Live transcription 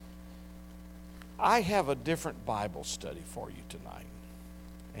I have a different Bible study for you tonight.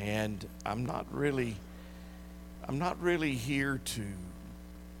 And I'm not really here to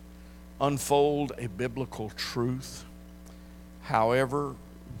unfold a biblical truth. However,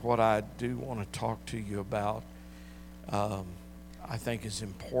 what I do want to talk to you about, I think is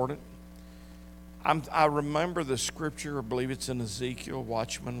important. I remember the scripture, I believe it's in Ezekiel,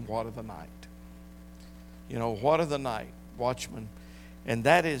 watchman, what of the night? You know, what of the night, watchman. And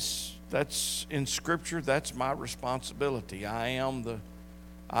that's in scripture, that's my responsibility. I am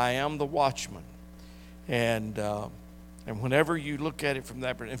the watchman. And whenever you look at it from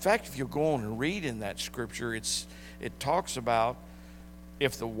that, in fact, if you go on and read in that scripture, it talks about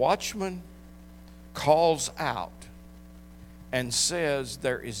if the watchman calls out and says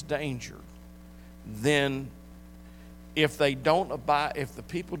there is danger, then if the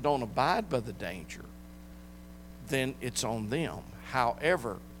people don't abide by the danger, then it's on them.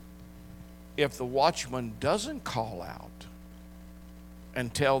 However, if the watchman doesn't call out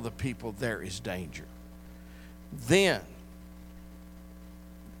and tell the people there is danger, then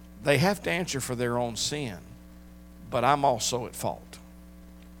they have to answer for their own sin. But I'm also at fault,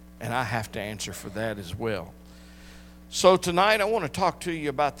 and I have to answer for that as well. So tonight I want to talk to you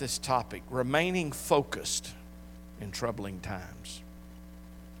about this topic, remaining focused in troubling times.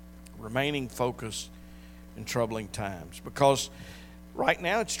 Remaining focused in troubling times. Because right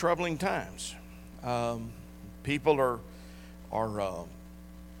now it's troubling times. People are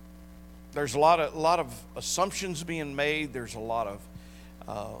there's a lot of assumptions being made. There's a lot of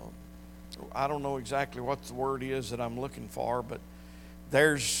I don't know exactly what the word is that I'm looking for, but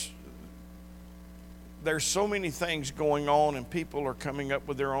there's so many things going on, and people are coming up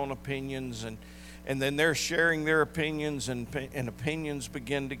with their own opinions, and then they're sharing their opinions, and opinions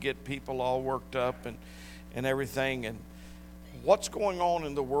begin to get people all worked up and everything. And what's going on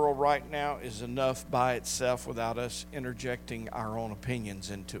in the world right now is enough by itself without us interjecting our own opinions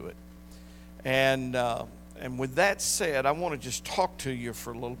into it. And with that said, I want to just talk to you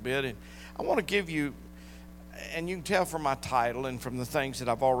for a little bit, and I want to give you, and you can tell from my title and from the things that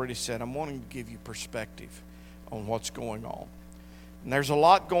I've already said, I'm wanting to give you perspective on what's going on. And there's a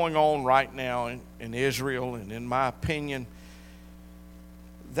lot going on right now in Israel, and in my opinion,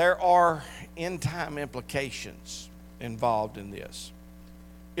 there are end-time implications involved in this,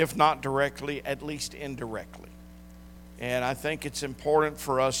 if not directly, at least indirectly. And I think it's important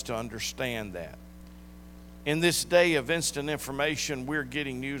for us to understand that. In this day of instant information, we're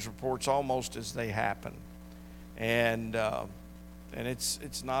getting news reports almost as they happen. And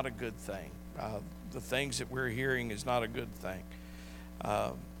it's not a good thing. The things that we're hearing is not a good thing.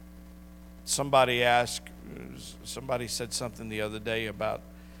 Somebody said something the other day about,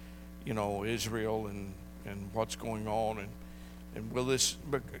 Israel and what's going on, and will this,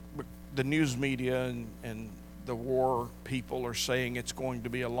 the news media and the war people are saying it's going to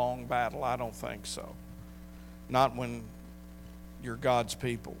be a long battle. I don't think so. Not when you're God's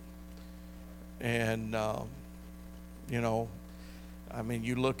people. And you go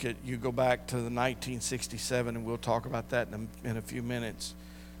back to the 1967, and we'll talk about that in a few minutes.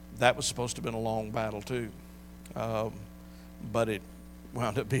 That was supposed to have been a long battle too, but it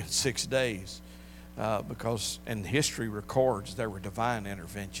wound up being 6 days and history records there were divine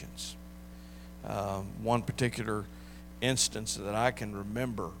interventions. One particular instance that I can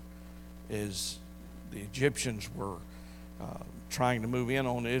remember is the Egyptians were trying to move in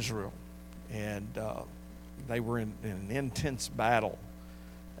on Israel, and they were in an intense battle,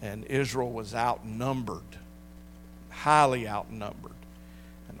 and Israel was outnumbered, highly outnumbered.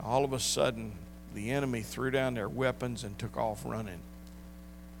 And all of a sudden, the enemy threw down their weapons and took off running.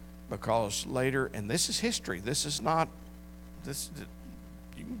 Because later, and this is history, this is not,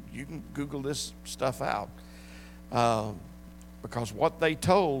 you can Google this stuff out. Because what they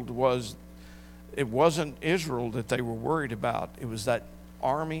told was, it wasn't Israel that they were worried about. It was that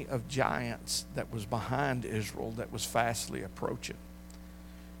army of giants that was behind Israel that was fastly approaching.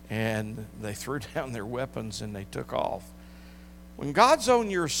 And they threw down their weapons and they took off. When God's on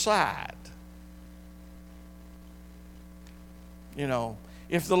your side,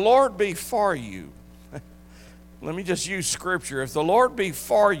 if the Lord be for you, let me just use scripture. If the Lord be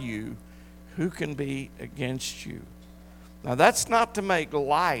for you, who can be against you? Now, that's not to make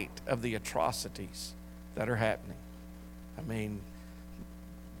light of the atrocities that are happening. I mean,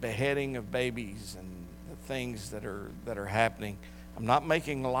 beheading of babies and the things that are happening. I'm not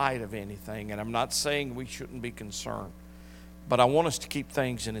making light of anything, and I'm not saying we shouldn't be concerned. But I want us to keep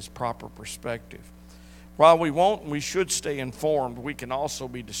things in its proper perspective. While we should stay informed, we can also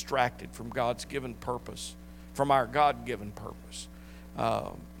be distracted from God's given purpose, from our God-given purpose,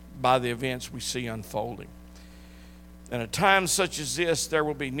 by the events we see unfolding. And at times such as this, there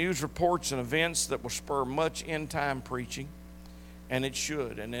will be news reports and events that will spur much end-time preaching, and it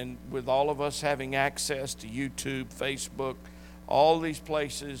should. And then with all of us having access to YouTube, Facebook, all these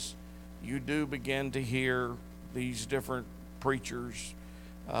places, you do begin to hear these different preachers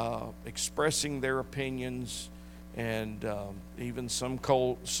expressing their opinions, and even some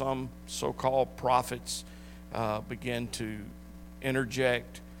so-called prophets begin to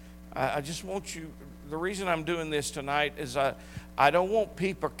interject. I just want you, the reason I'm doing this tonight is I don't want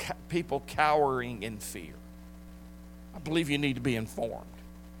people cowering in fear. I believe you need to be informed.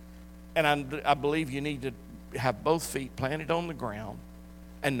 And I believe you need to have both feet planted on the ground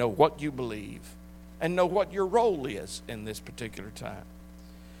and know what you believe and know what your role is in this particular time.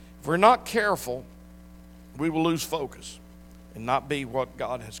 If we're not careful, we will lose focus and not be what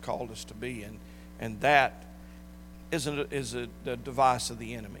God has called us to be. And that is a device of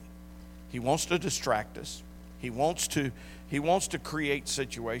the enemy. He wants to distract us. He wants to create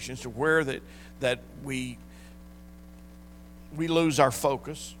situations to where that we lose our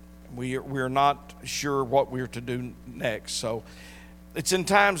focus. We're not sure what we're to do next. So it's in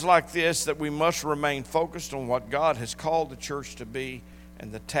times like this that we must remain focused on what God has called the church to be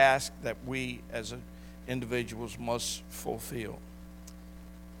and the task that we as individuals must fulfill.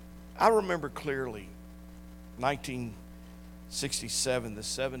 I remember clearly 1967, the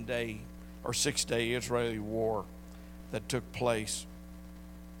 6-day Israeli war that took place.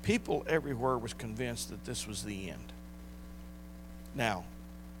 People everywhere was convinced that this was the end. Now,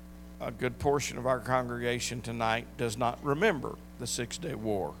 a good portion of our congregation tonight does not remember the 6-day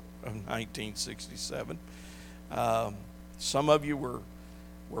war of 1967. Some of you were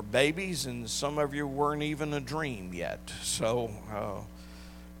babies, and some of you weren't even a dream yet. So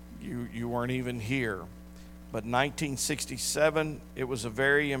you weren't even here. But 1967, it was a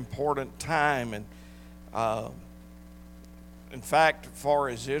very important time. And in fact, as far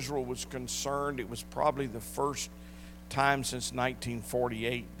as Israel was concerned, it was probably the first time since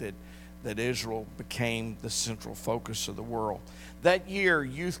 1948 that Israel became the central focus of the world. That year,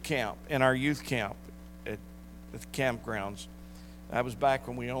 in our youth camp at the campgrounds, that was back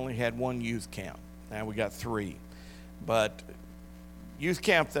when we only had one youth camp. Now we got 3. But youth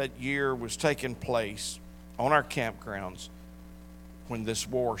camp that year was taking place on our campgrounds when this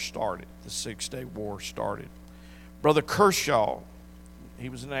war started, the 6-day war started. Brother Kershaw, he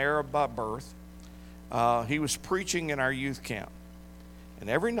was an Arab by birth. He was preaching in our youth camp. And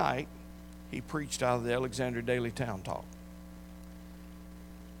every night, he preached out of the Alexandria Daily Town Talk.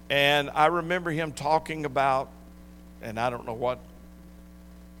 And I remember him talking about, and I don't know what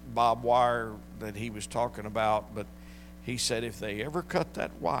barbed wire that he was talking about, but he said if they ever cut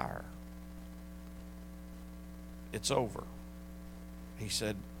that wire, it's over. He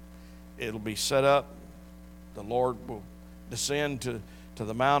said it'll be set up, the Lord will descend to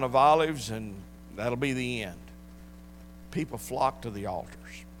the Mount of Olives, and that'll be the end. People flocked to the altars.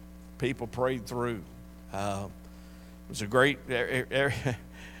 People prayed through. It was a great,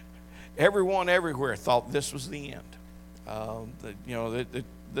 everyone everywhere thought this was the end.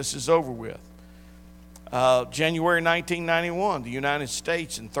 This is over with. January 1991, the United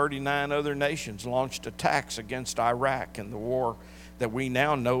States and 39 other nations launched attacks against Iraq in the war that we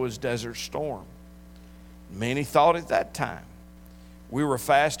now know as Desert Storm. Many thought at that time we were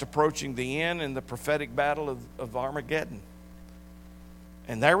fast approaching the end in the prophetic battle of Armageddon.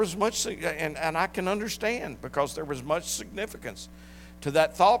 And there was much, and I can understand, because there was much significance to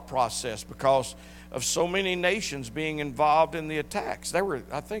that thought process because of so many nations being involved in the attacks.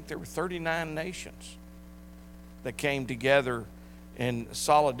 I think there were 39 nations that came together in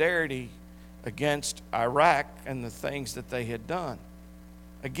solidarity against Iraq and the things that they had done.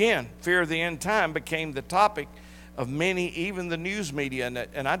 Again, fear of the end time became the topic of many, even the news media.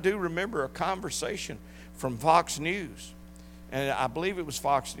 And I do remember a conversation from Fox News. And I believe it was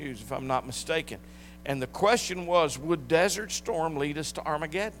Fox News, if I'm not mistaken. And the question was, would Desert Storm lead us to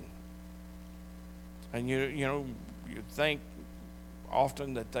Armageddon? And you think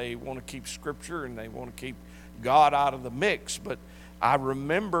often that they want to keep Scripture and they want to keep God out of the mix. But I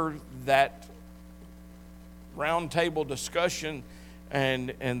remember that roundtable discussion,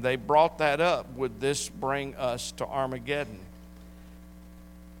 and they brought that up. Would this bring us to Armageddon?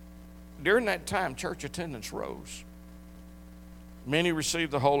 During that time, church attendance rose. Many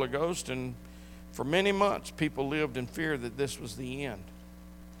received the Holy Ghost, and for many months, people lived in fear that this was the end.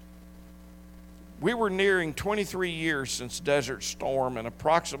 We were nearing 23 years since Desert Storm, and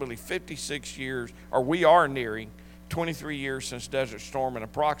approximately 56 years, or we are nearing 23 years since Desert Storm, and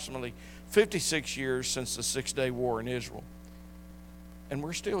approximately 56 years since the 6-day war in Israel. And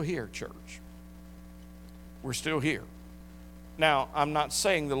we're still here, church. We're still here. Now, I'm not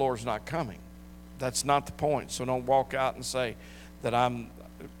saying the Lord's not coming. That's not the point. So don't walk out and say that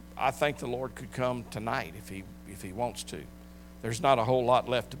I think the Lord could come tonight if he wants to. There's not a whole lot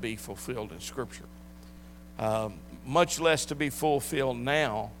left to be fulfilled in Scripture. Much less to be fulfilled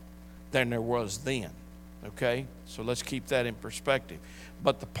now than there was then. Okay? So let's keep that in perspective.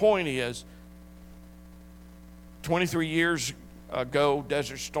 But the point is, 23 years ago,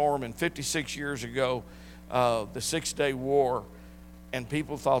 Desert Storm, and 56 years ago, the Six-Day War, and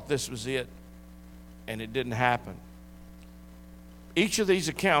people thought this was it, and it didn't happen. Each of these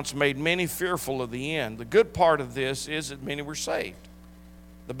accounts made many fearful of the end. The good part of this is that many were saved.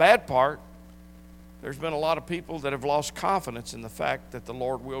 The bad part, there's been a lot of people that have lost confidence in the fact that the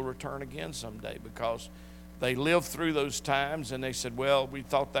Lord will return again someday, because they lived through those times and they said, well, we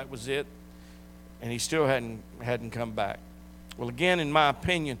thought that was it, and he still hadn't come back. Well, again, in my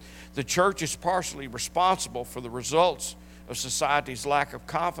opinion, the church is partially responsible for the results of society's lack of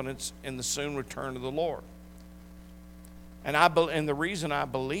confidence in the soon return of the Lord. And the reason I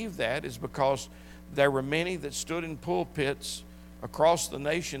believe that is because there were many that stood in pulpits across the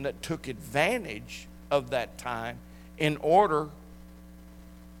nation that took advantage of that time in order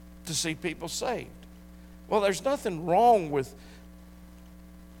to see people saved. Well, there's nothing wrong with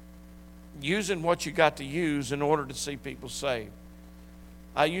using what you got to use in order to see people saved.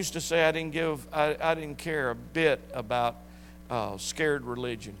 I used to say I didn't care a bit about scared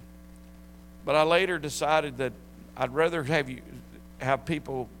religion, but I later decided that I'd rather have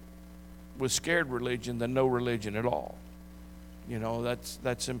people with scared religion than no religion at all. You know,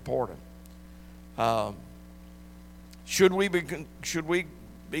 that's important. Should we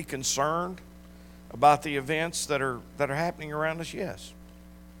be concerned about the events that are happening around us? Yes.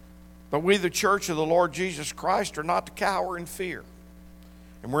 But we, the church of the Lord Jesus Christ, are not to cower in fear.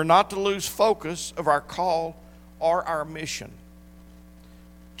 And we're not to lose focus of our call or our mission.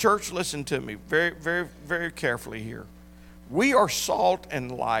 Church, listen to me very, very, very carefully here. We are salt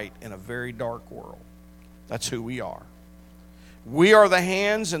and light in a very dark world. That's who we are. We are the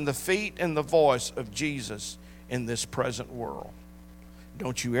hands and the feet and the voice of Jesus in this present world.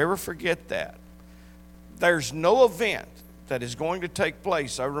 Don't you ever forget that. There's no event that is going to take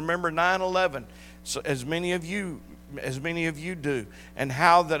place. I remember 9/11, so as many of you do, and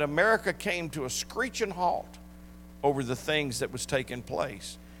how that America came to a screeching halt over the things that was taking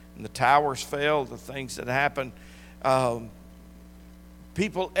place. And the towers fell, the things that happened.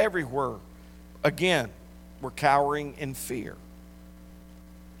 People everywhere, again, were cowering in fear.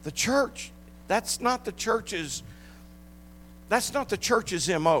 The church, that's not the church's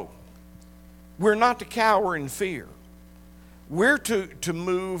MO. We're not to cower in fear. We're to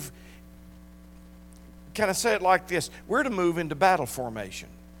move, can I say it like this? We're to move into battle formation.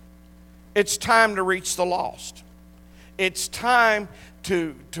 It's time to reach the lost. It's time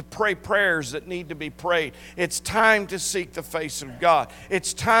to pray prayers that need to be prayed. It's time to seek the face of God.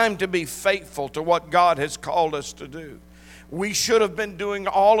 It's time to be faithful to what God has called us to do. We should have been doing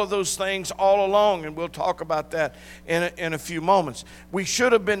all of those things all along, and we'll talk about that in a few moments. We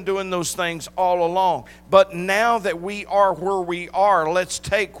should have been doing those things all along. But now that we are where we are, let's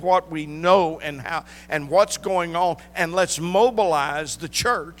take what we know and what's going on, and let's mobilize the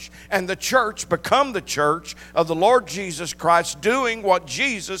church, and the church become the church of the Lord Jesus Christ, doing what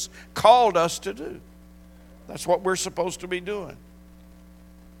Jesus called us to do. That's what we're supposed to be doing.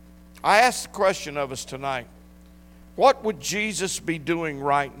 I asked the question of us tonight. What would Jesus be doing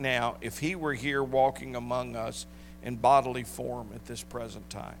right now if he were here walking among us in bodily form at this present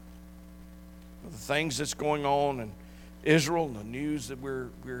time? The things that's going on in Israel, the news that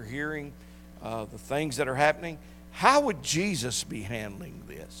we're hearing, the things that are happening, how would Jesus be handling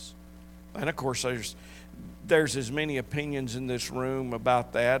this? And of course, there's as many opinions in this room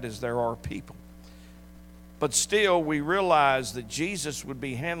about that as there are people. But still, we realize that Jesus would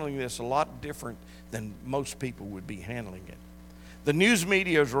be handling this a lot different than most people would be handling it. The news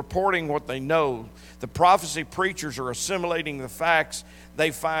media is reporting what they know. The prophecy preachers are assimilating the facts they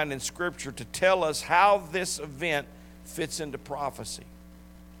find in Scripture to tell us how this event fits into prophecy.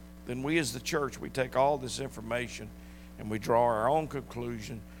 Then we as the church, we take all this information and we draw our own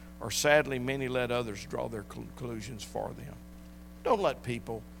conclusion, or sadly many let others draw their conclusions for them. Don't let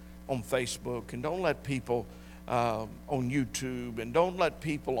people on Facebook, and don't let people on YouTube, and don't let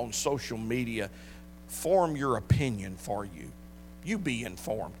people on social media form your opinion for you. You be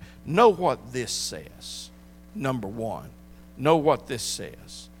informed. Know what this says. Number one, know what this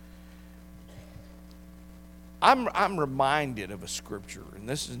says. I'm reminded of a scripture, and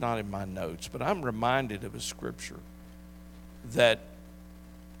this is not in my notes, but I'm reminded of a scripture that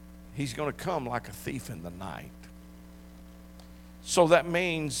He's going to come like a thief in the night. So that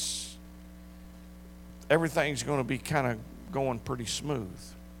means everything's going to be kind of going pretty smooth.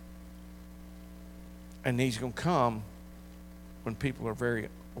 And he's going to come when people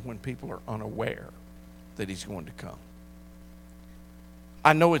are unaware that he's going to come.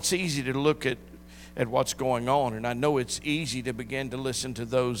 I know it's easy to look at what's going on, and I know it's easy to begin to listen to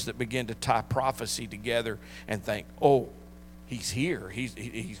those that begin to tie prophecy together and think, oh, he's here,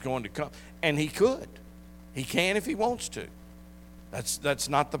 he's going to come. And he could. He can if he wants to. That's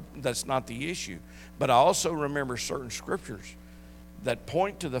not the issue. But I also remember certain scriptures that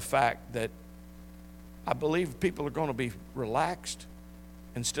point to the fact that I believe people are going to be relaxed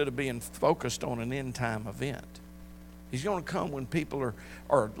instead of being focused on an end time event. He's going to come when people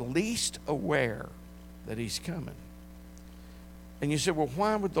are least aware that he's coming. And you say, well,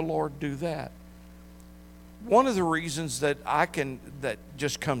 why would the Lord do that? One of the reasons that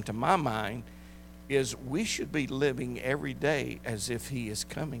just come to my mind is we should be living every day as if he is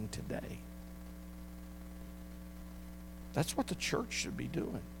coming today. That's what the church should be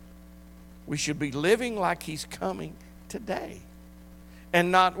doing. We should be living like he's coming today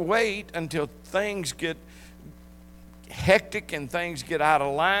and not wait until things get hectic and things get out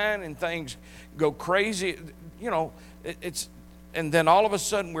of line and things go crazy. And then all of a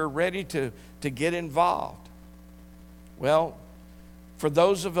sudden we're ready to get involved. Well, for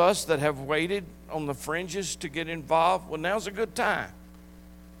those of us that have waited on the fringes to get involved, well, now's a good time.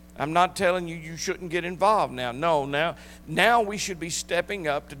 I'm not telling you shouldn't get involved now. No, now we should be stepping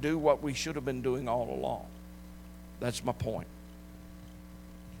up to do what we should have been doing all along. That's my point.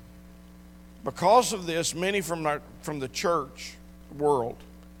 Because of this, many from the church world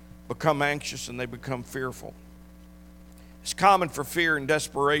become anxious and they become fearful. It's common for fear and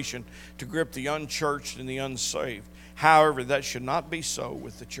desperation to grip the unchurched and the unsaved. However, that should not be so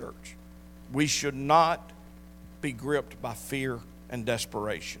with the church. We should not be gripped by fear and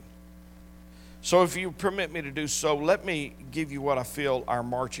desperation. So if you permit me to do so, let me give you what I feel are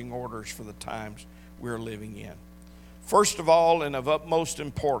marching orders for the times we're living in. First of all, and of utmost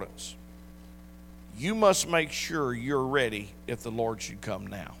importance, you must make sure you're ready if the Lord should come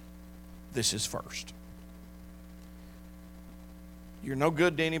now. This is first. You're no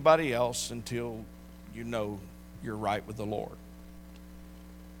good to anybody else until you know you're right with the Lord.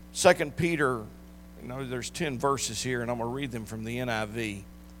 2 Peter, there's 10 verses here, and I'm going to read them from the NIV.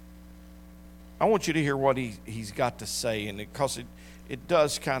 I want you to hear what he's got to say, and because it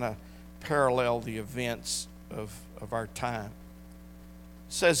does kind of parallel the events of our time.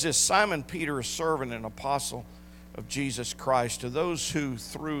 It says this: Simon Peter, a servant and apostle of Jesus Christ, to those who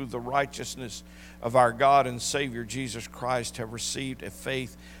through the righteousness of our God and Savior Jesus Christ have received a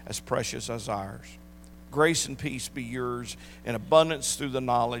faith as precious as ours. Grace and peace be yours in abundance through the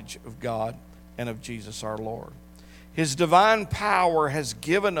knowledge of God and of Jesus our Lord. His divine power has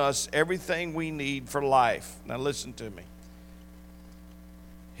given us everything we need for life. Now listen to me.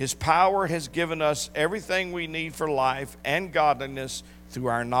 His power has given us everything we need for life and godliness through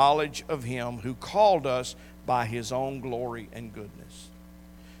our knowledge of Him who called us by His own glory and goodness.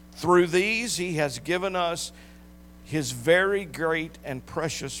 Through these He has given us His very great and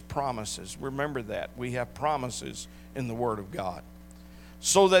precious promises. Remember that. We have promises in the Word of God.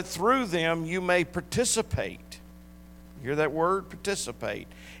 So that through them you may participate. Hear that word? Participate.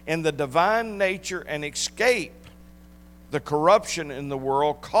 In the divine nature and escape the corruption in the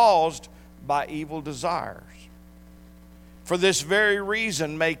world caused by evil desires. For this very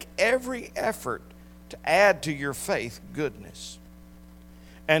reason, make every effort to add to your faith goodness,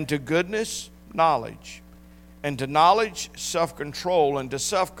 and to goodness, knowledge, and to knowledge, self-control, and to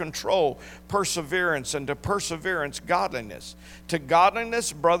self-control, perseverance, and to perseverance, godliness, to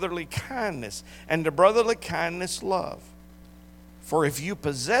godliness, brotherly kindness, and to brotherly kindness, love. For if you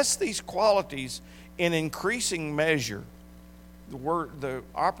possess these qualities in increasing measure, the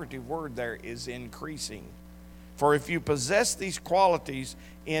operative word there is increasing. For if you possess these qualities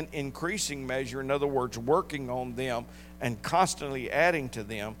in increasing measure, in other words, working on them and constantly adding to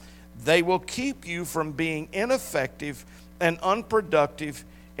them, they will keep you from being ineffective and unproductive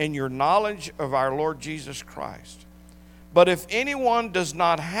in your knowledge of our Lord Jesus Christ. But if anyone does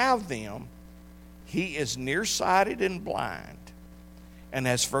not have them, he is nearsighted and blind, and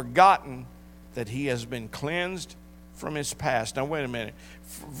has forgotten that he has been cleansed from his past. Now wait a minute.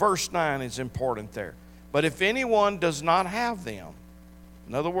 Verse 9 is important there. But if anyone does not have them,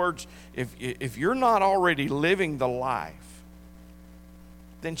 in other words, if you're not already living the life,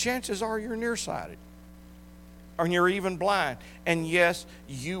 then chances are you're nearsighted, or you're even blind. And yes,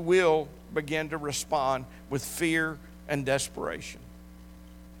 you will begin to respond with fear and desperation.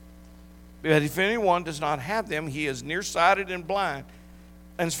 But if anyone does not have them, he is nearsighted and blind,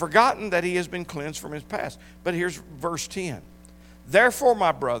 and has forgotten that he has been cleansed from his past. But here's verse 10. Therefore,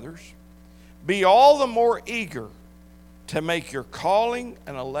 my brothers, be all the more eager to make your calling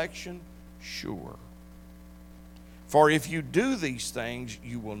and election sure. For if you do these things,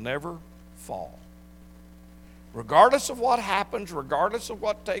 you will never fall. Regardless of what happens, regardless of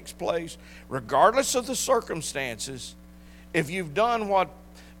what takes place, regardless of the circumstances, if you've done what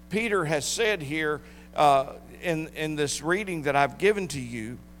Peter has said here in this reading that I've given to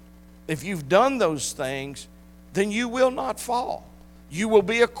you, if you've done those things, then you will not fall. You will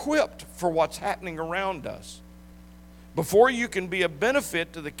be equipped for what's happening around us. Before you can be a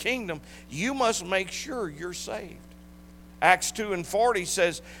benefit to the kingdom, you must make sure you're saved. Acts 2:40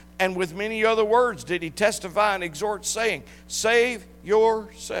 says, and with many other words did he testify and exhort, saying, save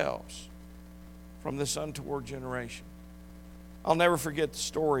yourselves from this untoward generation. I'll never forget the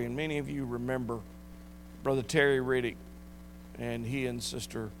story, and many of you remember Brother Terry Riddick, and he and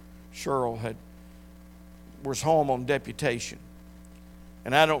Sister Cheryl was home on deputation.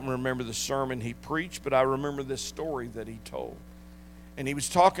 And I don't remember the sermon he preached, but I remember this story that he told. And he was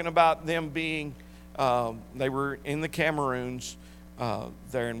talking about them being, they were in the Cameroons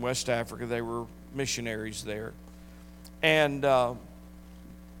there in West Africa. They were missionaries there. And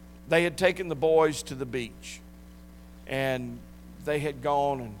they had taken the boys to the beach. And they had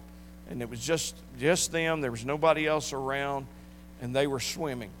gone, and it was just them. There was nobody else around, and they were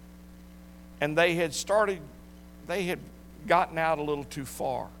swimming. And they had gotten out a little too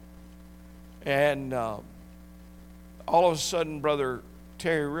far. And all of a sudden, Brother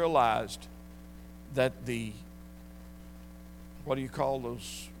Terry realized that what do you call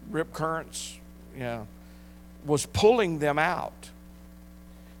those, rip currents? Yeah, was pulling them out.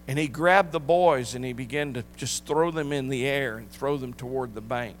 And he grabbed the boys and he began to just throw them in the air and throw them toward the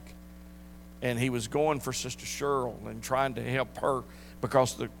bank. And he was going for Sister Cheryl and trying to help her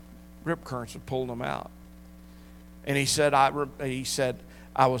because the rip currents had pulled them out. And he said,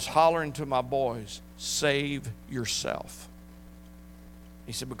 I was hollering to my boys, save yourself.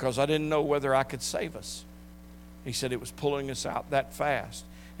 He said, because I didn't know whether I could save us. He said, it was pulling us out that fast.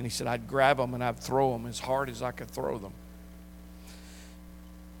 And he said, I'd grab them and I'd throw them as hard as I could throw them.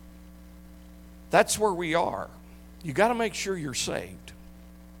 That's where we are. You got to make sure you're saved.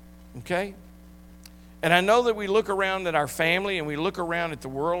 Okay? And I know that we look around at our family and we look around at the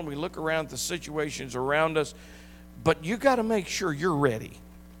world and we look around at the situations around us, but you got to make sure you're ready.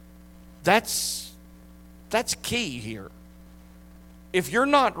 That's key here. If you're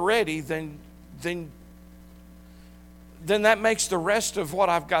not ready, then that makes the rest of what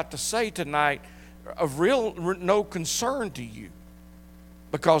I've got to say tonight of no concern to you.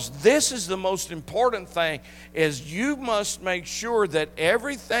 Because this is the most important thing, is you must make sure that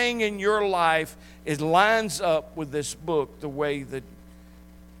everything in your life lines up with this book the way that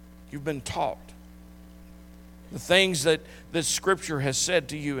you've been taught. The things that this Scripture has said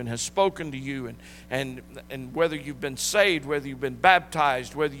to you and has spoken to you, and whether you've been saved, whether you've been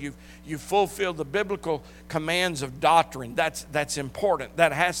baptized, whether you've fulfilled the biblical commands of doctrine, that's important.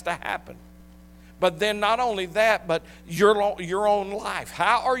 That has to happen. But then not only that, but your own life.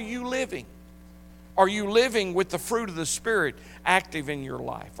 How are you living? Are you living with the fruit of the Spirit active in your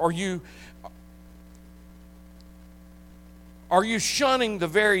life? Are you shunning the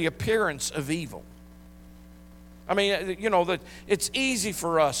very appearance of evil? I mean, you know, that it's easy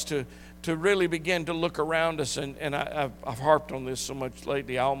for us to really begin to look around us, and I've harped on this so much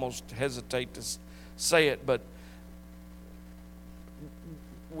lately, I almost hesitate to say it, but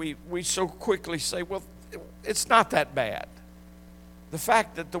we so quickly say, well, it's not that bad. The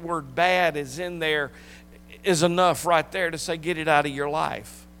fact that the word bad is in there is enough right there to say, get it out of your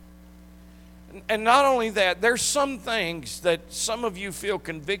life. And not only that, there's some things that some of you feel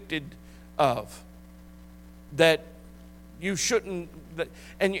convicted of that you shouldn't,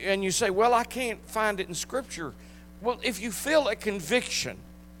 and you say, well, I can't find it in Scripture. Well, if you feel a conviction,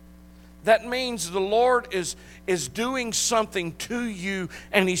 that means the Lord is doing something to you,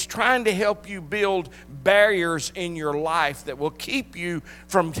 and He's trying to help you build barriers in your life that will keep you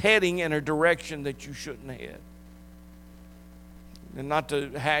from heading in a direction that you shouldn't head. And not to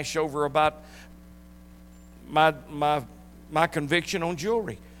hash over about my conviction on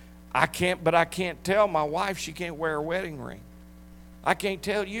jewelry. I can't tell my wife she can't wear a wedding ring. I can't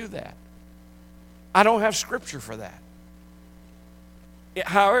tell you that. I don't have Scripture for that.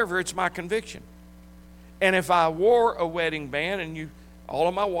 However, it's my conviction. And if I wore a wedding band, and all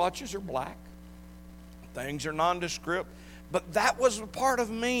of my watches are black, things are nondescript, but that was a part of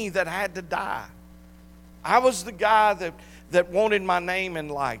me that had to die. I was the guy that wanted my name in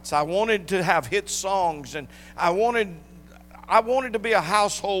lights. I wanted to have hit songs, and I wanted to be a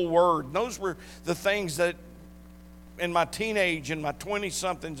household word. And those were the things that in my teenage, in my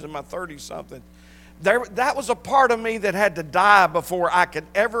 20-somethings, and my 30-somethings, that was a part of me that had to die before I could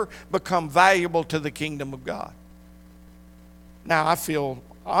ever become valuable to the kingdom of God. Now I feel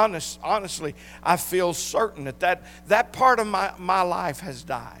honestly, I feel certain that part of my life has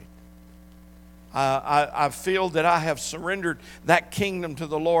died. I feel that I have surrendered that kingdom to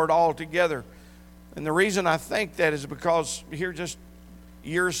the Lord altogether. And the reason I think that is because here just a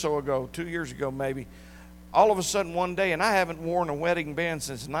year or so ago, 2 years ago maybe, all of a sudden one day, and I haven't worn a wedding band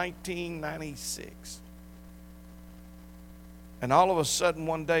since 1996. And all of a sudden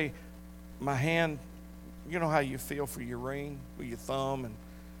one day, my hand, you know how you feel for your ring with your thumb, and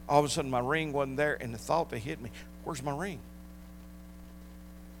all of a sudden my ring wasn't there, and the thought that hit me, where's my ring?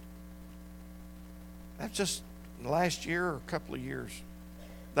 That's just last year or a couple of years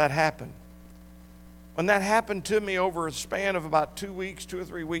that happened. When that happened to me over a span of about 2 weeks, 2 or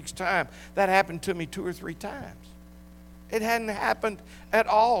 3 weeks' time, that happened to me 2 or 3 times. It hadn't happened at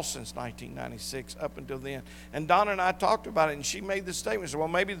all since 1996 up until then. And Donna and I talked about it, and she made the statement, she said, well,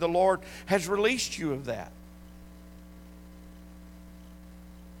 maybe the Lord has released you of that.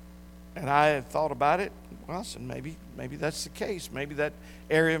 And I had thought about it. Well, I said, maybe that's the case. Maybe that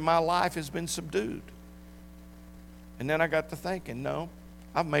area of my life has been subdued. And then I got to thinking, no,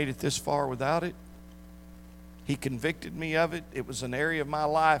 I've made it this far without it. He convicted me of it. It was an area of my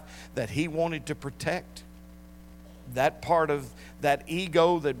life that He wanted to protect. That part of that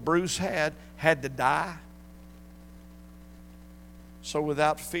ego that Bruce had to die. So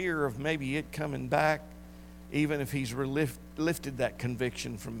without fear of maybe it coming back, even if He's lifted that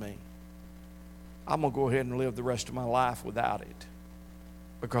conviction from me, I'm going to go ahead and live the rest of my life without it,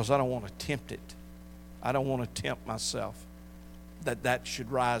 because I don't want to tempt it. I don't want to tempt myself that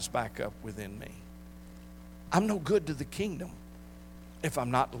should rise back up within me. I'm no good to the kingdom if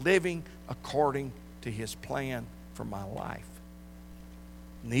I'm not living according to His plan for my life.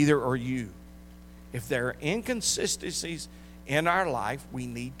 Neither are you. If there are inconsistencies in our life, we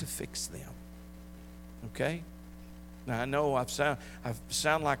need to fix them. Okay? Now I know I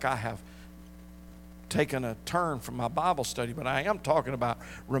sound like I have taken a turn from my Bible study, but I am talking about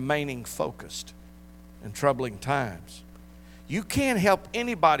remaining focused in troubling times. You can't help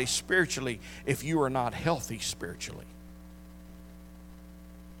anybody spiritually if you are not healthy spiritually.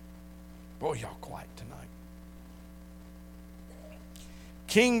 Boy, y'all quiet tonight.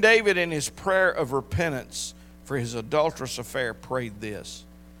 King David, in his prayer of repentance for his adulterous affair, prayed this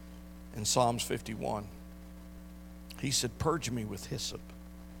in Psalms 51. He said, purge me with hyssop,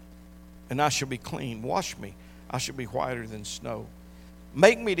 and I shall be clean. Wash me, I shall be whiter than snow.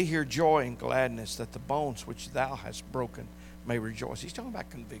 Make me to hear joy and gladness, that the bones which thou hast broken may rejoice. He's talking about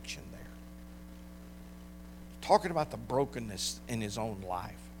conviction there. Talking about the brokenness in his own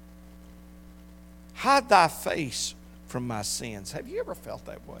life. Hide thy face from my sins. Have you ever felt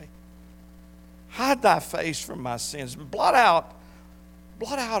that way? Hide thy face from my sins. Blot out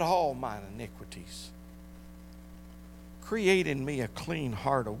all mine iniquities. Create in me a clean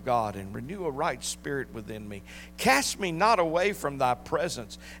heart, O God, and renew a right spirit within me. Cast me not away from thy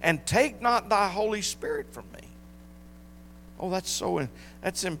presence, and take not thy Holy Spirit from me. Oh,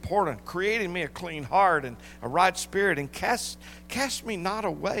 that's important. Creating me a clean heart and a right spirit, and cast me not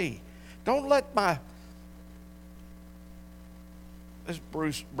away. Don't let this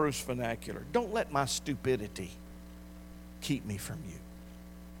Bruce vernacular. Don't let my stupidity keep me from you.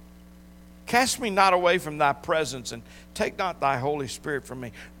 Cast me not away from thy presence, and take not thy Holy Spirit from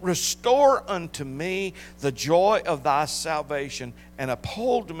me. Restore unto me the joy of thy salvation, and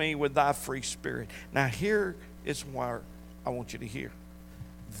uphold me with thy free spirit. Now here is where I want you to hear.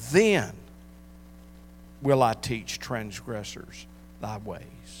 Then will I teach transgressors thy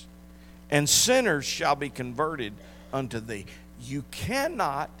ways, and sinners shall be converted unto thee. You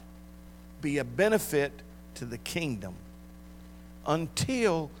cannot be a benefit to the kingdom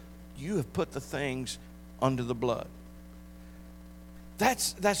until you have put the things under the blood.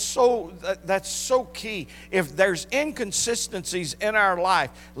 That's so key. If there's inconsistencies in our life,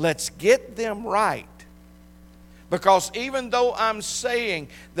 let's get them right. Because even though I'm saying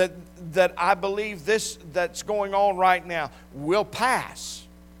that I believe this that's going on right now will pass,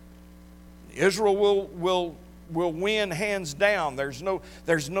 Israel will win hands down. There's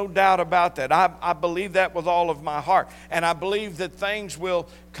no doubt about that. I believe that with all of my heart. And I believe that things will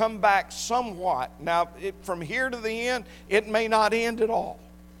come back somewhat. Now, from here to the end, it may not end at all.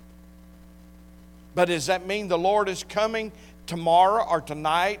 But does that mean the Lord is coming tomorrow or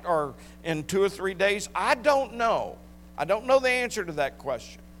tonight or in 2 or 3 days? I don't know. I don't know the answer to that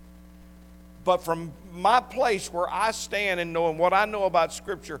question. But from my place where I stand and knowing what I know about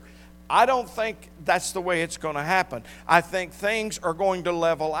Scripture, I don't think that's the way it's going to happen. I think things are going to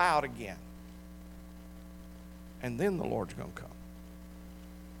level out again. And then the Lord's going to come.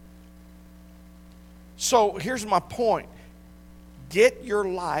 So here's my point. Get your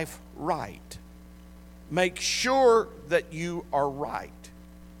life right. Make sure that you are right.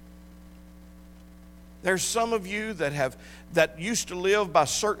 There's some of you that used to live by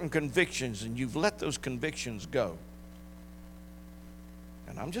certain convictions, and you've let those convictions go.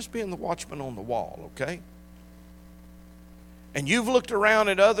 And I'm just being the watchman on the wall, okay? And you've looked around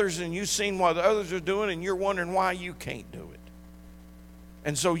at others and you've seen what others are doing, and you're wondering why you can't do it.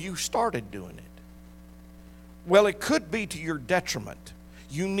 And so you started doing it. Well, it could be to your detriment.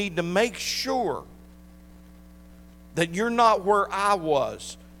 You need to make sure that you're not where I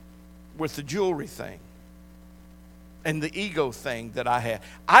was with the jewelry thing and the ego thing that I had.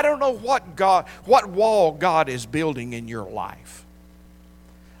 I don't know what wall God is building in your life.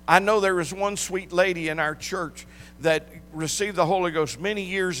 I know there was one sweet lady in our church that received the Holy Ghost many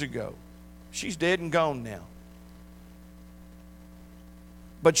years ago. She's dead and gone now.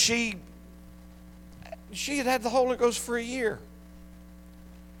 But she had the Holy Ghost for a year.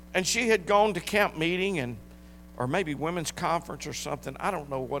 And she had gone to camp meeting or maybe women's conference or something. I don't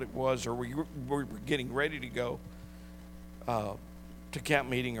know what it was, or we were getting ready to go to camp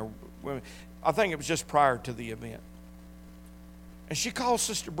meeting or women. I think it was just prior to the event. And she called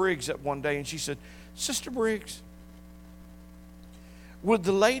Sister Briggs up one day and she said, Sister Briggs, would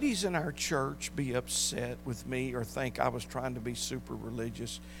the ladies in our church be upset with me or think I was trying to be super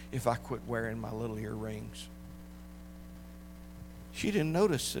religious if I quit wearing my little earrings? She didn't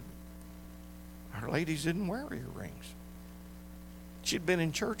notice that our ladies didn't wear earrings. She'd been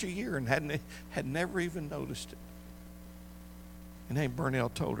in church a year and had never even noticed it. And Aunt Burnell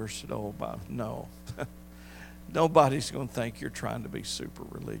told her, said, oh, no. Nobody's going to think you're trying to be super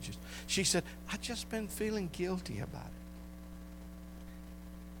religious. She said, I've just been feeling guilty about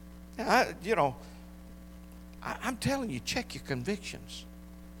it. I'm telling you, check your convictions.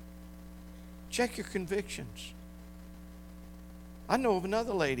 Check your convictions. I know of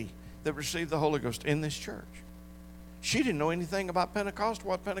another lady that received the Holy Ghost in this church. She didn't know anything about Pentecost,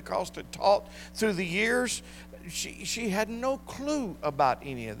 what Pentecost had taught through the years. She had no clue about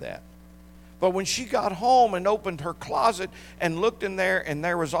any of that. But when she got home and opened her closet and looked in there, and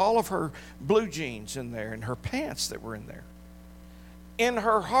there was all of her blue jeans in there and her pants that were in there. In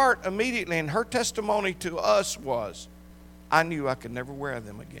her heart immediately, and her testimony to us was, I knew I could never wear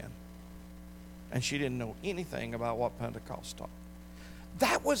them again. And she didn't know anything about what Pentecost taught.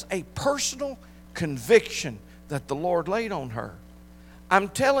 That was a personal conviction that the Lord laid on her. I'm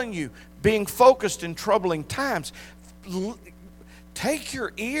telling you, being focused in troubling times, take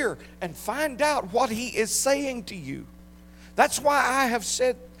your ear and find out what He is saying to you. That's why I have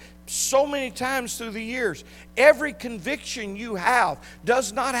said so many times through the years, every conviction you have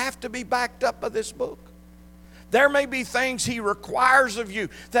does not have to be backed up by this book. There may be things He requires of you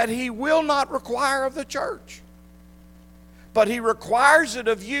that He will not require of the church. But He requires it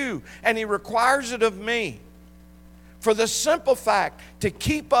of you, and He requires it of me. For the simple fact to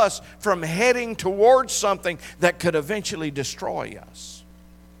keep us from heading towards something that could eventually destroy us.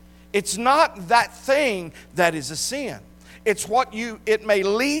 It's not that thing that is a sin. It's what it may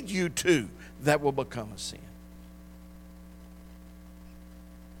lead you to that will become a sin.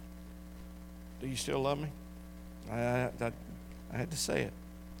 Do you still love me? I had to say it.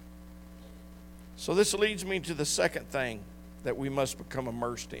 So this leads me to the second thing that we must become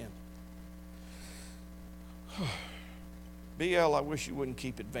immersed in. BL, I wish you wouldn't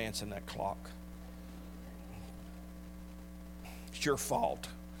keep advancing that clock. It's your fault.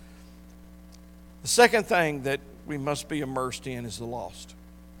 The second thing that we must be immersed in is the lost.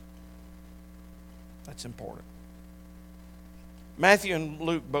 That's important. Matthew and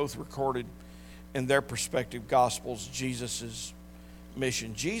Luke both recorded in their respective Gospels Jesus'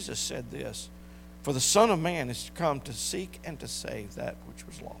 mission. Jesus said this, for the Son of Man is to come to seek and to save that which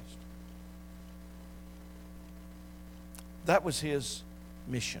was lost. That was His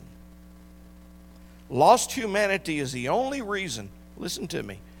mission. Lost humanity is the only reason, listen to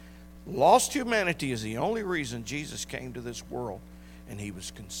me, lost humanity is the only reason Jesus came to this world, and He was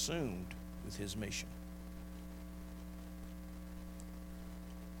consumed with His mission.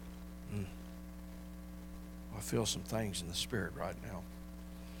 I feel some things in the Spirit right now.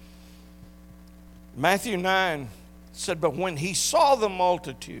 Matthew 9 said, but when He saw the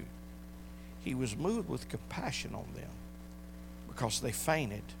multitude, He was moved with compassion on them because they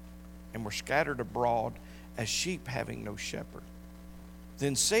fainted and were scattered abroad as sheep having no shepherd.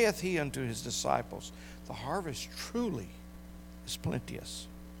 Then saith he unto his disciples, the harvest truly is plenteous,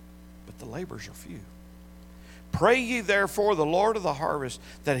 but the laborers are few. Pray ye therefore the Lord of the harvest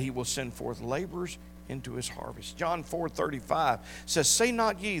that he will send forth laborers into his harvest. John 4:35 says, say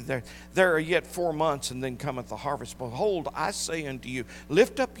not ye that there are yet 4 months, and then cometh the harvest. Behold, I say unto you,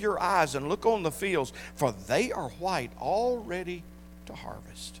 lift up your eyes and look on the fields, for they are white, already to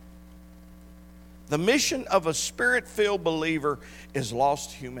harvest. The mission of a spirit-filled believer is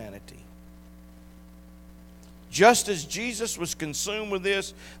lost humanity. Just as Jesus was consumed with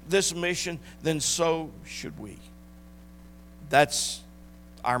this mission, then so should we. That's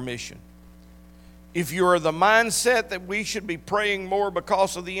our mission. If you are the mindset that we should be praying more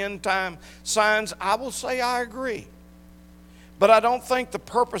because of the end time signs, I will say I agree. But I don't think the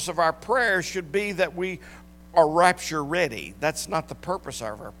purpose of our prayer should be that we are rapture ready. That's not the purpose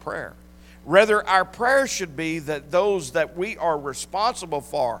of our prayer. Rather, our prayer should be that those that we are responsible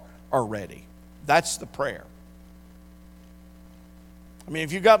for are ready. That's the prayer. I mean,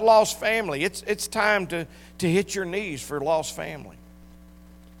 if you've got lost family, it's time to hit your knees for lost family.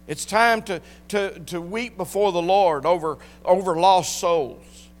 It's time to weep before the Lord over lost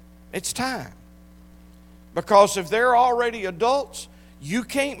souls. It's time. Because if they're already adults, you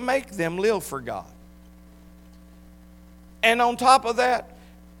can't make them live for God. And on top of that,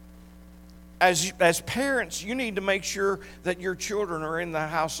 as parents, you need to make sure that your children are in the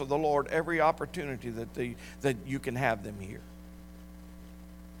house of the Lord every opportunity that you can have them here.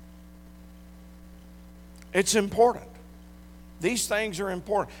 It's important. These things are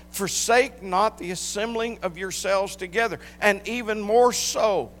important. Forsake not the assembling of yourselves together, and even more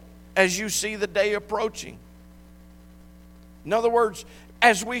so as you see the day approaching. In other words,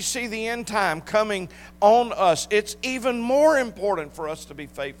 as we see the end time coming on us, it's even more important for us to be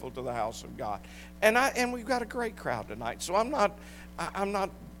faithful to the house of God. And we've got a great crowd tonight, so I'm not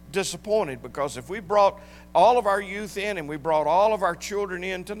disappointed, because if we brought all of our youth in and we brought all of our children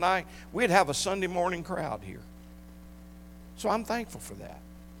in tonight, we'd have a Sunday morning crowd here. So I'm thankful for that.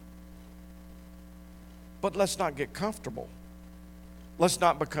 But let's not get comfortable. Let's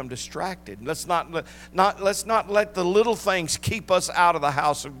not become distracted. Let's not let the little things keep us out of the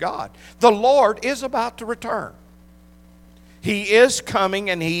house of God. The Lord is about to return. He is coming,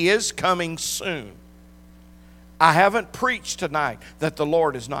 and He is coming soon. I haven't preached tonight that the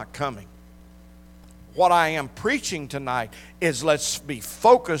Lord is not coming. What I am preaching tonight is let's be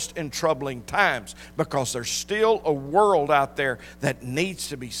focused in troubling times, because there's still a world out there that needs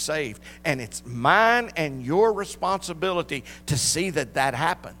to be saved. And it's mine and your responsibility to see that that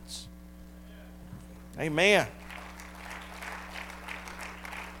happens. Amen.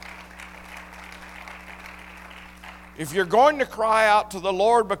 If you're going to cry out to the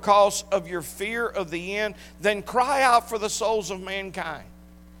Lord because of your fear of the end, then cry out for the souls of mankind.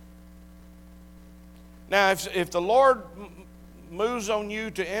 Now, if the Lord moves on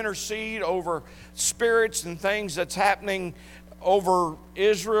you to intercede over spirits and things that's happening over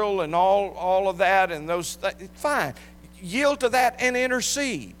Israel and all of that and those things, fine. Yield to that and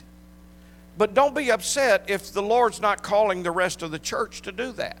intercede. But don't be upset if the Lord's not calling the rest of the church to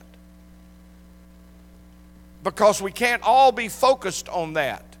do that. Because we can't all be focused on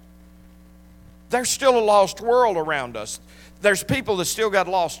that. There's still a lost world around us. There's people that still got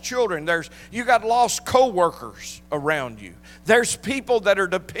lost children. You got lost co-workers around you. There's people that are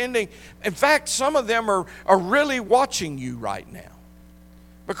depending. In fact, some of them are really watching you right now.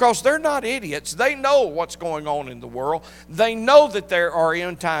 Because they're not idiots. They know what's going on in the world. They know that there are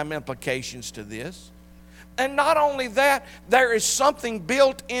end-time implications to this. And not only that, there is something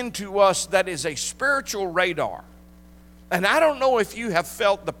built into us that is a spiritual radar. And I don't know if you have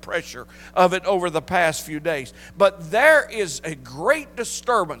felt the pressure of it over the past few days, but there is a great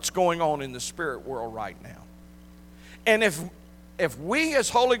disturbance going on in the spirit world right now. And if we as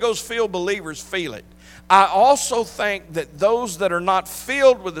Holy Ghost filled believers feel it, I also think that those that are not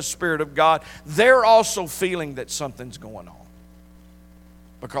filled with the Spirit of God, they're also feeling that something's going on.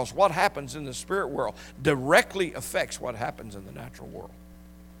 Because what happens in the spirit world directly affects what happens in the natural world.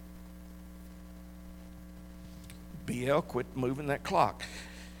 BL, quit moving that clock.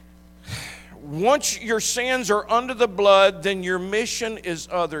 Once your sins are under the blood, then your mission is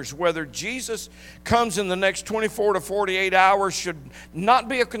others. Whether Jesus comes in the next 24 to 48 hours should not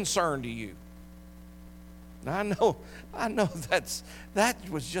be a concern to you. Now, I know that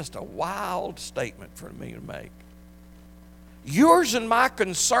was just a wild statement for me to make. Yours and my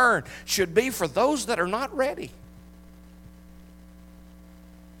concern should be for those that are not ready.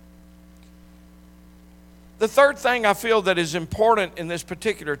 The third thing I feel that is important in this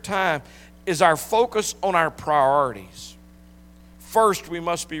particular time is our focus on our priorities. First, we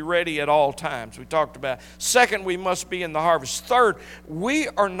must be ready at all times. We talked about. Second, we must be in the harvest. Third, we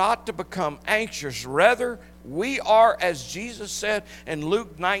are not to become anxious. Rather, we are, as Jesus said in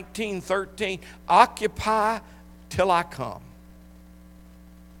Luke 19:13, occupy till I come.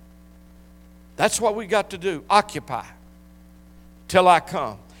 That's what we got to do. Occupy till I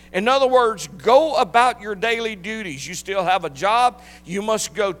come. In other words, go about your daily duties. You still have a job you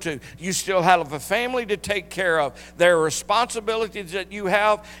must go to. You still have a family to take care of. There are responsibilities that you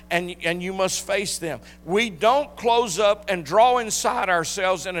have, and you must face them. We don't close up and draw inside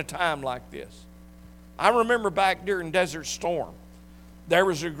ourselves in a time like this. I remember back during Desert Storm, there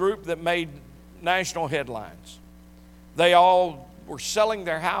was a group that made national headlines. They all were selling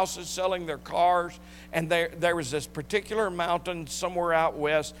their houses, selling their cars, and there was this particular mountain somewhere out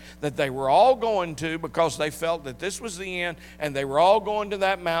west that they were all going to because they felt that this was the end, and they were all going to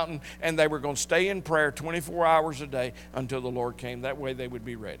that mountain, and they were going to stay in prayer 24 hours a day until the Lord came. That way they would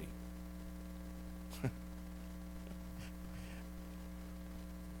be ready.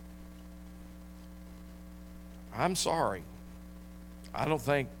 I'm sorry. I don't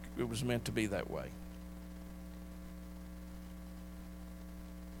think it was meant to be that way.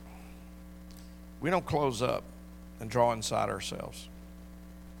 We don't close up and draw inside ourselves.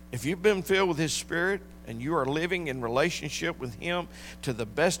 If you've been filled with His Spirit and you are living in relationship with Him to the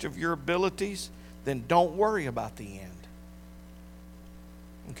best of your abilities, then don't worry about the end.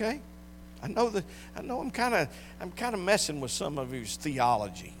 Okay? I know I'm kind of messing with some of your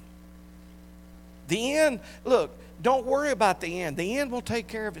theology. The end, look, don't worry about the end. The end will take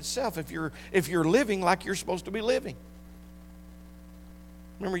care of itself if you're living like you're supposed to be living.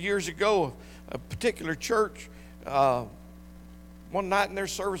 Remember years ago, a particular church, one night in their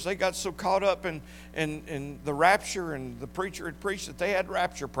service, they got so caught up in the rapture, and the preacher had preached that they had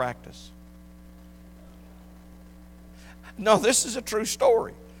rapture practice. No, this is a true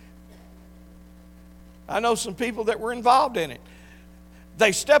story. I know some people that were involved in it.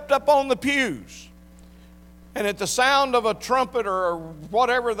 They stepped up on the pews, and at the sound of a trumpet or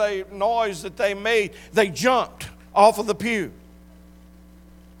whatever noise that they made, they jumped off of the pew.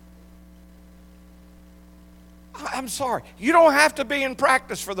 I'm sorry. You don't have to be in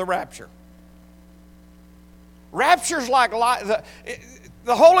practice for the rapture. Rapture's like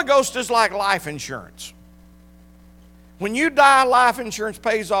the Holy Ghost is like life insurance. When you die, life insurance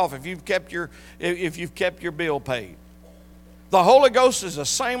pays off if you've kept your bill paid. The Holy Ghost is the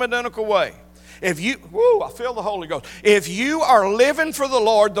same identical way. I feel the Holy Ghost. If you are living for the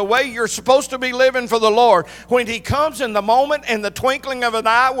Lord the way you're supposed to be living for the Lord, when He comes in the moment, in the twinkling of an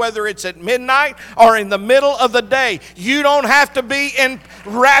eye, whether it's at midnight or in the middle of the day, you don't have to be in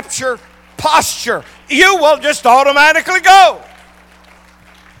rapture posture. You will just automatically go.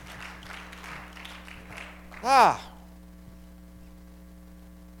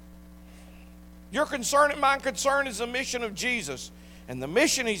 Your concern and my concern is the mission of Jesus. And the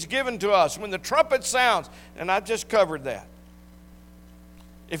mission He's given to us, when the trumpet sounds, and I just covered that.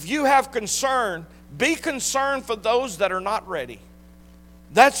 If you have concern, be concerned for those that are not ready.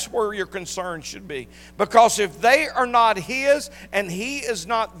 That's where your concern should be. Because if they are not His and He is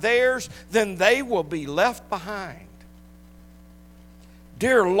not theirs, then they will be left behind.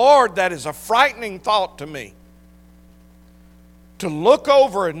 Dear Lord, that is a frightening thought to me. To look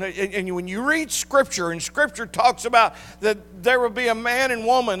over, and when you read Scripture, and Scripture talks about that there will be a man and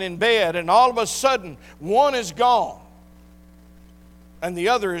woman in bed, and all of a sudden one is gone and the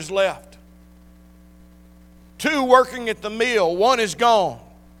other is left. Two working at the mill, one is gone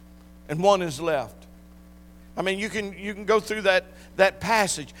and one is left. I mean, you can go through that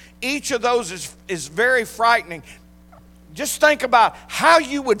passage. Each of those is very frightening. Just think about how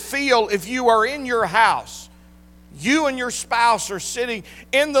you would feel if you are in your house. You and your spouse are sitting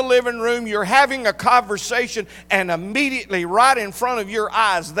in the living room, you're having a conversation, and immediately right in front of your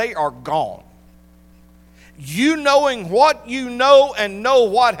eyes, they are gone. You knowing what you know and know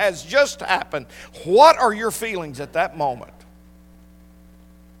what has just happened, what are your feelings at that moment?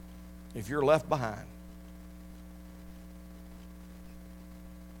 If you're left behind,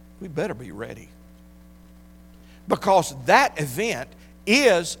 we better be ready. Because that event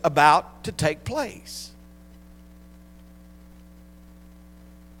is about to take place.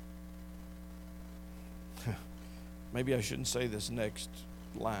 Maybe I shouldn't say this next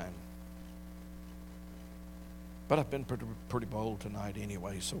line. But I've been pretty bold tonight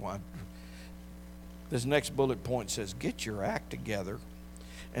anyway, so this next bullet point says, get your act together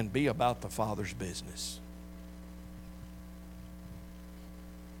and be about the Father's business.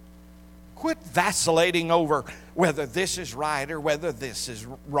 Quit vacillating over whether this is right or whether this is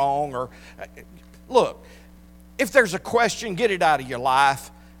wrong. Or look, if there's a question, get it out of your life.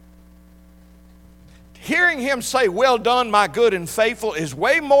 Hearing him say, "Well done, my good and faithful," is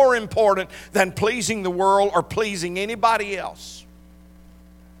way more important than pleasing the world or pleasing anybody else.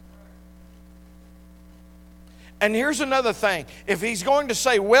 And here's another thing. If he's going to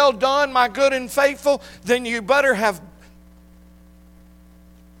say, "Well done, my good and faithful," then you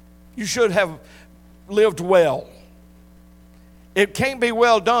should have lived well. It can't be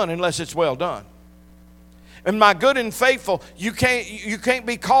well done unless it's well done. And my good and faithful, you can't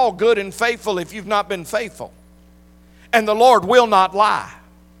be called good and faithful if you've not been faithful. And the Lord will not lie.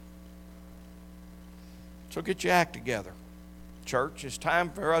 So get your act together. Church, it's time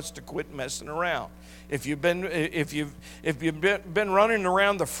for us to quit messing around. If you've been running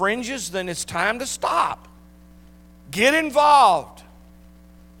around the fringes, then it's time to stop. Get involved.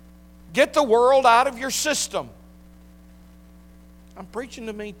 Get the world out of your system. I'm preaching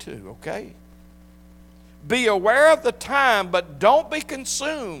to me too, okay? Be aware of the time, but don't be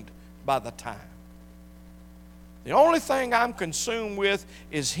consumed by the time. The only thing I'm consumed with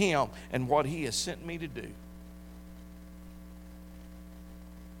is Him and what He has sent me to do.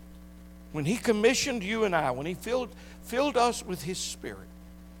 When He commissioned you and I, when He filled us with His Spirit,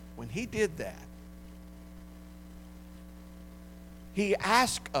 when He did that, He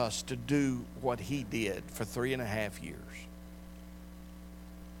asked us to do what He did for 3.5 years.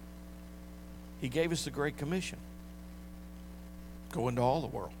 He gave us the Great Commission. Go into all the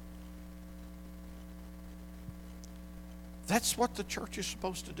world. That's what the church is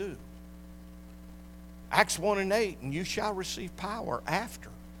supposed to do. Acts 1:8, "And you shall receive power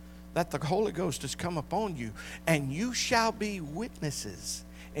after that the Holy Ghost has come upon you, and you shall be witnesses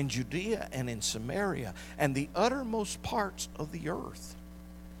in Judea and in Samaria and the uttermost parts of the earth."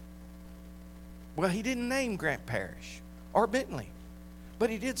 Well, He didn't name Grant Parish or Bentley, but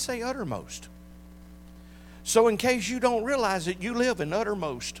He did say uttermost. So in case you don't realize it, you live in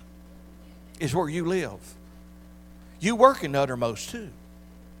uttermost is where you live. You work in uttermost too.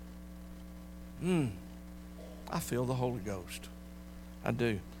 I feel the Holy Ghost. I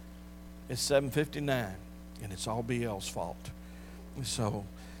do. It's 7:59, and it's all BL's fault. So,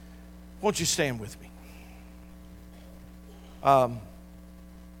 won't you stand with me? I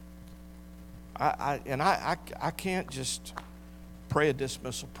can't just pray a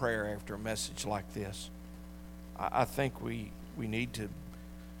dismissal prayer after a message like this. I think we need to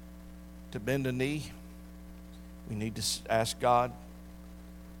bend a knee. We need to ask God,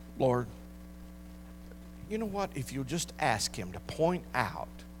 Lord, you know what? If you'll just ask Him to point out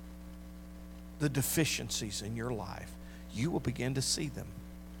the deficiencies in your life, you will begin to see them.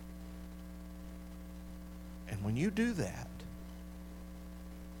 And when you do that,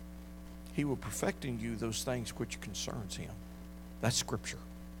 He will perfect in you those things which concerns Him. That's Scripture.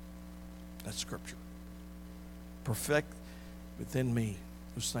 That's Scripture. Perfect within me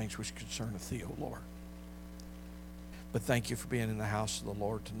those things which concerneth Thee, O Lord. But thank you for being in the house of the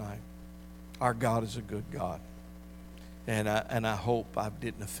Lord tonight. Our God is a good God. And I hope I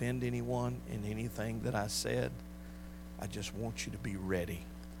didn't offend anyone in anything that I said. I just want you to be ready.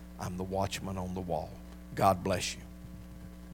 I'm the watchman on the wall. God bless you.